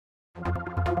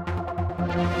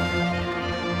The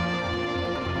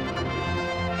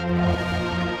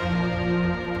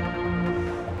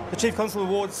Chief Constable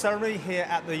Awards ceremony here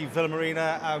at the Villa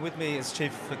Marina. With me is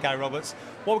Chief Gary Roberts.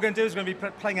 What we're going to do is we're going to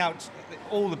be playing out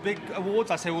all the big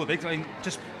awards. I say all the big, I mean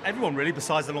just everyone really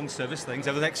besides the long service things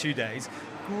over the next few days.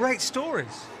 Great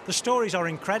stories. The stories are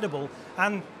incredible,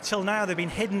 and till now they've been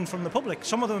hidden from the public.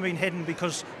 Some of them have been hidden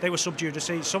because they were sub judice,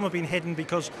 some have been hidden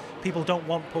because people don't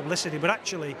want publicity, but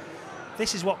actually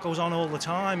this is what goes on all the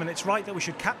time, and it's right that we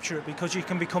should capture it because you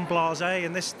can become blasé,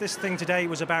 and this thing today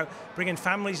was about bringing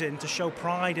families in to show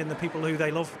pride in the people who they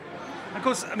love. Of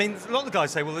course, I mean, a lot of the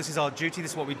guys say, well, this is our duty,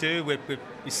 this is what we do, we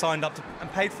signed up to,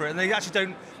 and paid for it, and they actually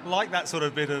don't like that sort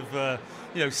of bit of,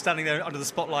 standing there under the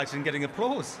spotlight and getting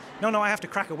applause. No, I have to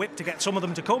crack a whip to get some of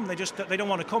them to come. They don't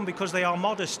want to come because they are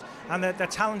modest, and they're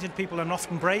talented people and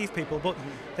often brave people, but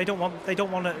they don't want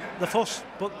the fuss.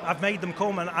 But I've made them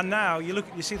come, and now you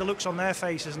see the looks on their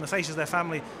faces and the faces of their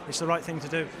family. It's the right thing to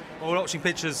do. Well, we're watching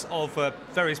pictures of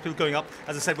various people going up.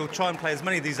 As I said, we'll try and play as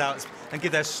many of these out and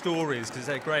give their stories because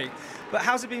they're great. But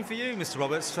how's it been for you, Mr.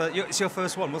 Roberts? It's your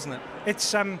first one, wasn't it?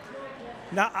 It's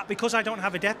now, because I don't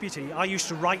have a deputy, I used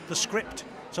to write the script.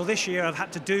 So this year I've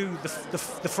had to do the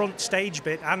front stage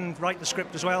bit and write the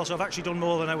script as well. So I've actually done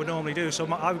more than I would normally do. So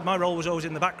my role was always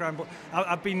in the background, but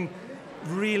I've been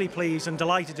really pleased and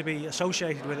delighted to be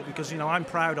associated with it because I'm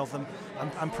proud of them.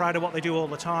 I'm proud of what they do all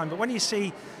the time. But when you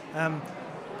see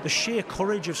the sheer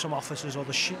courage of some officers, or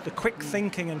the quick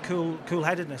thinking and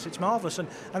cool-headedness, it's marvellous.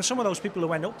 And some of those people who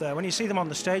went up there, when you see them on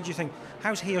the stage, you think,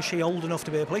 how's he or she old enough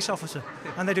to be a police officer?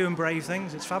 And they're doing brave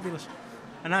things. It's fabulous.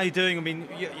 And how are you doing? I mean,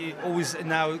 you're always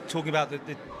now talking about the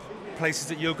places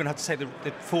that you're going to have to take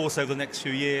the force over the next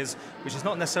few years, which is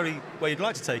not necessarily where you'd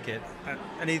like to take it.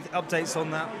 Any updates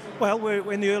on that? Well,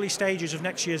 we're in the early stages of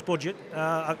next year's budget.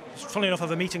 Funnily enough, I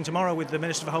have a meeting tomorrow with the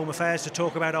Minister for Home Affairs to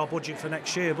talk about our budget for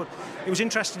next year. But it was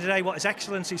interesting today what His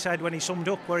Excellency said when he summed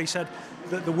up, where he said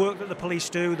that the work that the police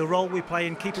do, the role we play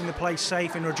in keeping the place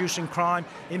safe, in reducing crime,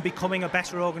 in becoming a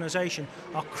better organisation,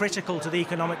 are critical to the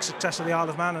economic success of the Isle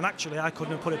of Man. And actually, I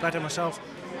couldn't have put it better myself.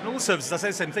 And all services, I say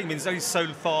the same thing. I mean, there's only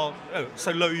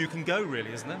so low you can go,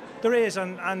 really, isn't there? There is,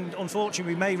 and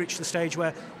unfortunately we may reach the stage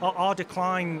where our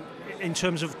decline in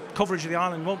terms of coverage of the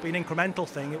island won't be an incremental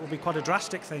thing, it will be quite a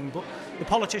drastic thing. But the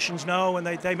politicians know, and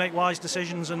they make wise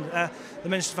decisions, and the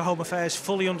Minister for Home Affairs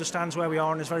fully understands where we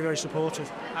are and is very, very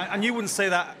supportive. And you wouldn't say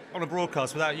that on a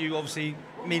broadcast without you obviously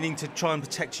meaning to try and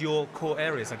protect your core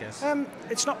areas, I guess?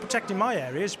 It's not protecting my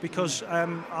areas because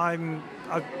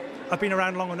I've been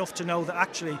around long enough to know that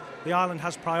actually the island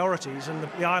has priorities, and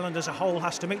the island as a whole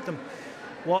has to meet them.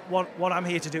 What I'm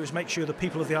here to do is make sure the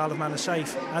people of the Isle of Man are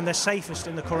safe, and they're safest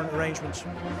in the current arrangements.